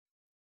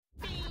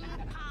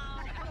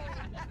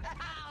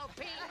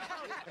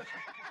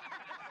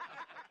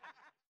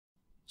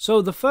So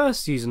the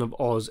first season of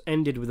Oz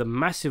ended with a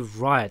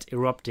massive riot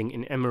erupting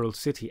in Emerald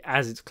City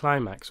as its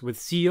climax, with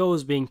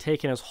CEOs being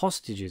taken as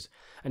hostages,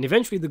 and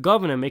eventually the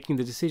governor making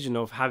the decision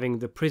of having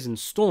the prison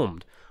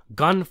stormed.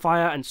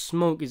 Gunfire and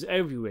smoke is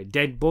everywhere,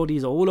 dead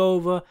bodies are all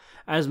over,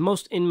 as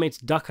most inmates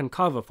duck and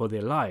cover for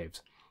their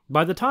lives.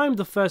 By the time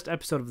the first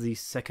episode of the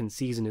second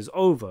season is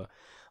over,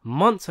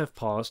 months have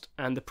passed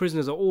and the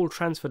prisoners are all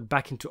transferred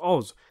back into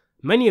Oz,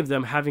 many of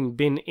them having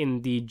been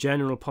in the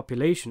general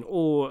population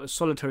or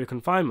solitary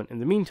confinement in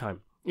the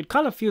meantime. It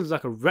kind of feels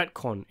like a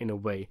retcon in a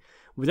way,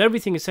 with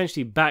everything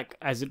essentially back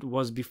as it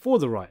was before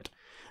the riot.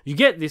 You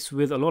get this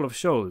with a lot of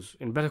shows.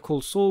 In Better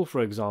Call Saul,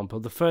 for example,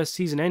 the first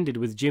season ended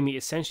with Jimmy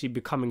essentially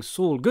becoming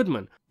Saul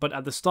Goodman, but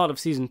at the start of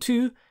season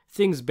 2,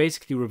 things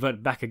basically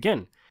revert back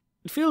again.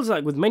 It feels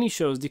like with many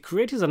shows, the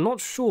creators are not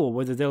sure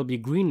whether they'll be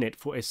greenlit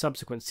for a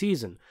subsequent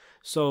season,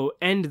 so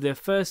end their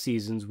first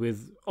seasons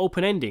with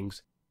open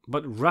endings,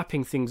 but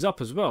wrapping things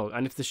up as well.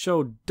 And if the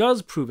show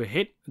does prove a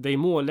hit, they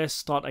more or less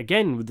start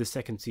again with the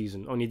second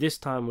season, only this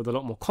time with a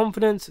lot more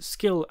confidence,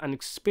 skill and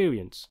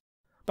experience.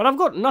 But I've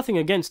got nothing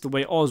against the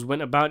way Oz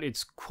went about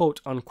its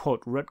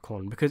quote-unquote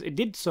retcon, because it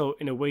did so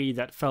in a way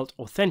that felt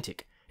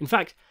authentic. In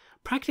fact,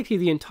 practically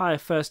the entire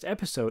first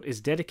episode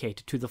is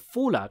dedicated to the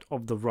fallout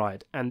of the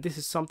riot, and this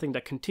is something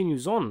that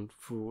continues on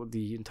for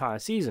the entire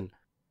season.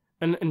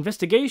 An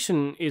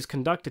investigation is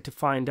conducted to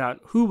find out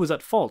who was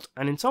at fault,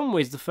 and in some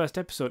ways the first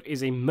episode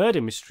is a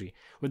murder mystery,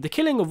 with the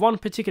killing of one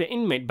particular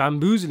inmate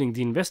bamboozling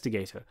the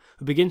investigator,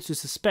 who begins to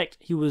suspect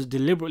he was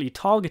deliberately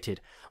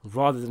targeted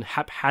rather than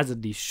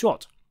haphazardly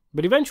shot.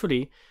 But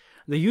eventually,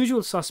 the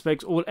usual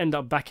suspects all end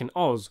up back in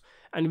Oz,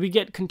 and we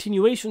get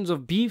continuations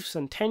of beefs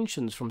and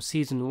tensions from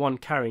season 1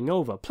 carrying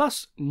over,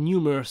 plus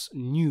numerous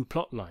new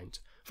plot lines.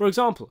 For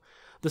example,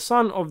 the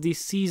son of the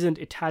seasoned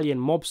Italian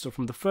mobster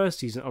from the first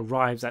season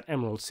arrives at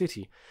Emerald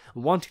City,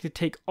 wanting to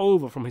take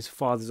over from his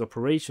father's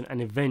operation and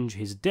avenge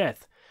his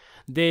death.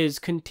 There's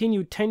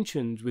continued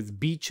tensions with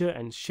Beecher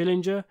and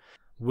Schillinger,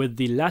 with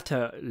the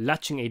latter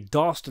latching a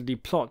dastardly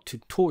plot to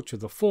torture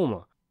the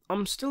former.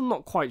 I'm still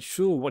not quite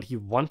sure what he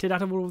wanted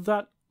out of all of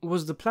that.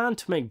 Was the plan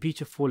to make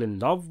Beecher fall in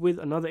love with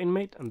another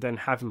inmate and then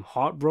have him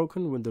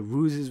heartbroken when the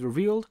ruse is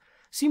revealed?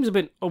 Seems a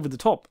bit over the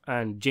top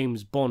and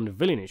James Bond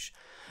villainish.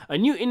 A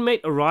new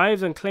inmate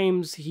arrives and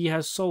claims he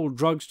has sold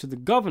drugs to the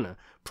governor,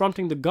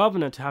 prompting the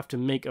governor to have to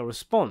make a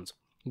response.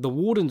 The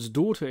warden's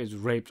daughter is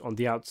raped on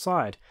the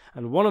outside,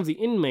 and one of the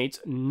inmates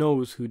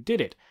knows who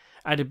did it.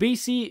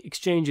 Adebisi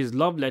exchanges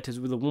love letters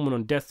with a woman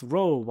on death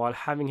row while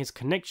having his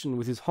connection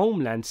with his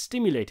homeland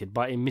stimulated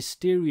by a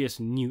mysterious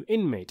new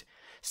inmate.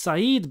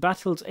 Saeed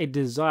battles a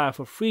desire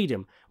for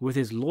freedom with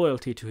his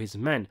loyalty to his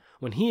men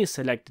when he is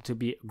selected to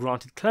be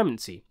granted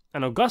clemency,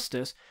 and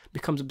Augustus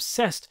becomes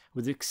obsessed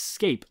with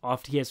escape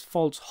after he has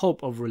false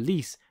hope of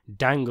release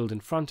dangled in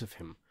front of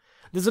him.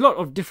 There's a lot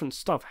of different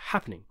stuff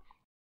happening.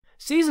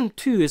 Season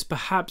 2 is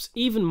perhaps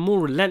even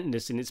more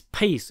relentless in its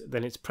pace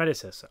than its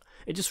predecessor.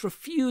 It just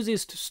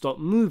refuses to stop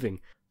moving,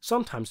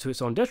 sometimes to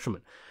its own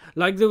detriment.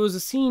 Like there was a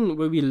scene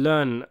where we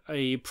learn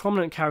a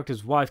prominent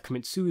character's wife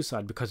commits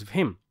suicide because of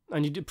him,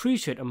 and you'd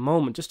appreciate a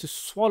moment just to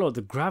swallow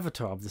the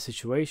gravitas of the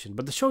situation,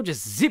 but the show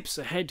just zips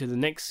ahead to the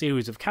next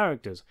series of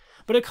characters.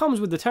 But it comes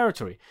with the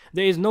territory.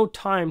 There is no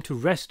time to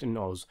rest in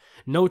Oz,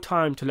 no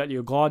time to let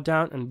your guard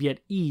down and be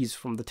at ease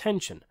from the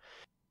tension.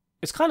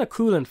 It's kind of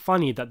cool and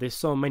funny that there's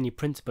so many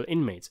principal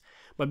inmates,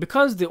 but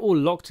because they're all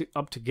locked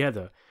up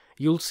together,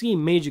 you'll see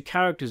major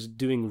characters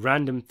doing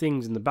random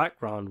things in the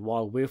background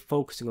while we're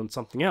focusing on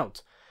something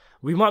else.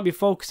 We might be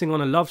focusing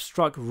on a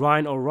love-struck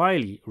Ryan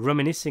O'Reilly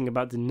reminiscing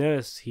about the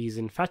nurse he's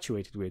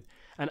infatuated with,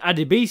 and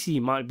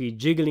Adebisi might be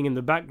jiggling in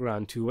the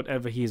background to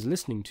whatever he is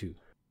listening to.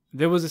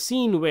 There was a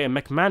scene where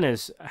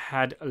McManus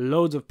had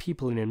loads of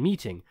people in a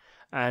meeting,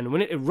 and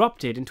when it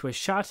erupted into a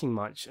shouting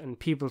match and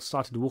people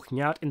started walking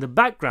out, in the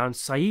background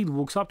Saeed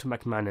walks up to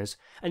McManus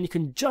and you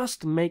can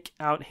just make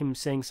out him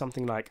saying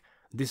something like,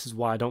 "This is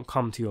why I don't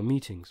come to your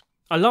meetings."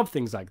 I love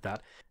things like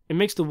that. It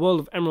makes the world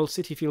of Emerald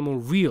City feel more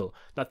real,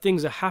 that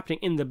things are happening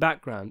in the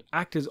background,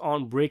 actors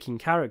aren't breaking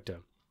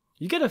character.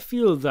 You get a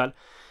feel that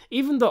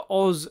even though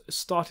Oz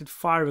started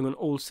firing on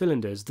all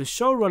cylinders, the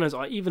showrunners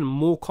are even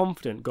more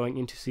confident going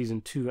into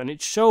season 2, and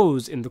it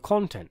shows in the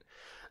content.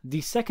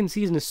 The second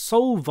season is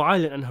so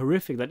violent and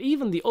horrific that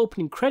even the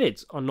opening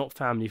credits are not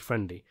family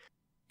friendly.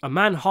 A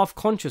man half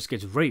conscious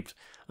gets raped.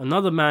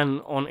 Another man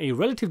on a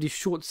relatively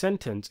short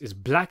sentence is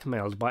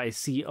blackmailed by a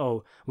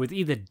CEO with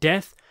either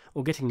death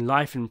or getting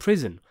life in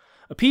prison.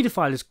 A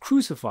paedophile is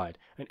crucified.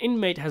 An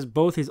inmate has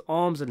both his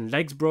arms and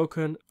legs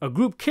broken. A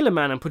group kill a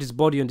man and put his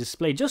body on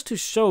display just to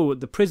show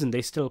the prison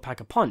they still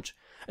pack a punch.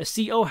 A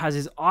CEO has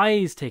his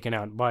eyes taken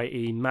out by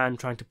a man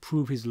trying to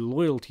prove his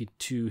loyalty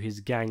to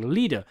his gang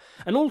leader,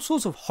 and all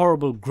sorts of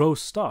horrible,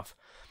 gross stuff.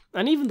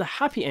 And even the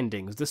happy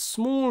endings, the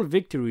small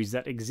victories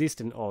that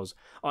exist in Oz,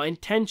 are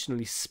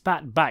intentionally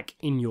spat back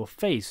in your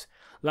face.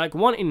 Like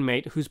one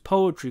inmate whose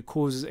poetry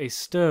causes a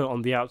stir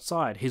on the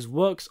outside. His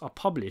works are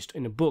published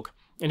in a book,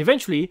 And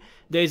eventually,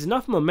 there is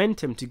enough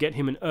momentum to get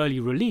him an early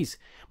release,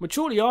 but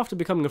shortly after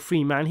becoming a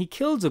free man, he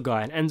kills a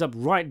guy and ends up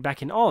right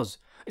back in Oz.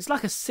 It's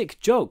like a sick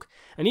joke,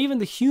 and even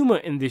the humour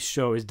in this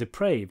show is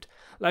depraved.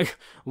 Like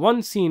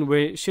one scene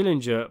where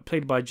Schillinger,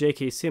 played by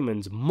J.K.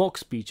 Simmons,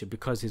 mocks Beecher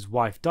because his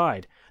wife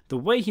died. The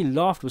way he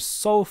laughed was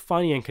so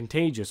funny and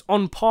contagious,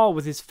 on par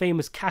with his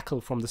famous cackle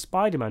from the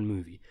Spider-Man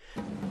movie.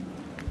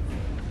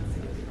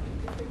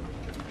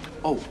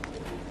 Oh,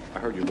 I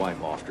heard your wife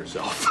offed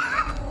herself.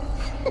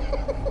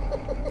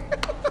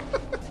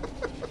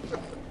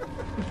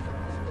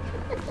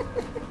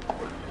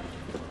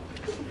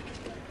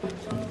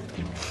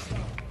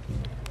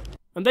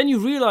 And then you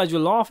realise you're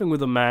laughing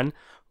with a man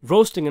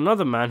roasting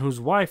another man whose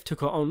wife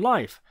took her own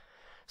life.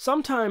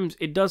 Sometimes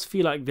it does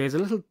feel like there's a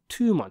little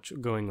too much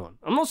going on.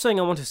 I'm not saying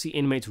I want to see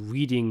inmates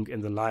reading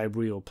in the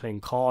library or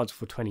playing cards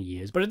for 20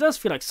 years, but it does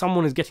feel like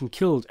someone is getting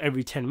killed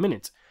every 10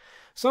 minutes.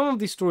 Some of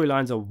these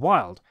storylines are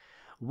wild.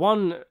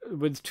 One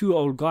with two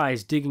old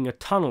guys digging a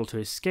tunnel to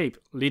escape,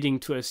 leading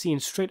to a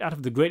scene straight out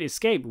of The Great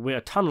Escape where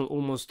a tunnel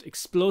almost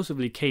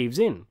explosively caves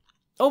in.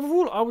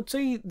 Overall, I would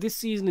say this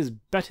season is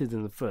better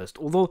than the first,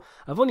 although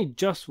I've only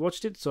just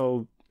watched it,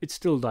 so it's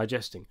still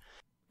digesting.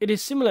 It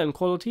is similar in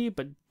quality,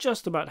 but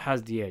just about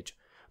has the edge,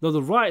 though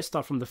the riot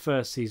stuff from the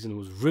first season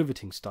was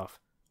riveting stuff.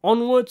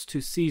 Onwards to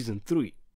season 3.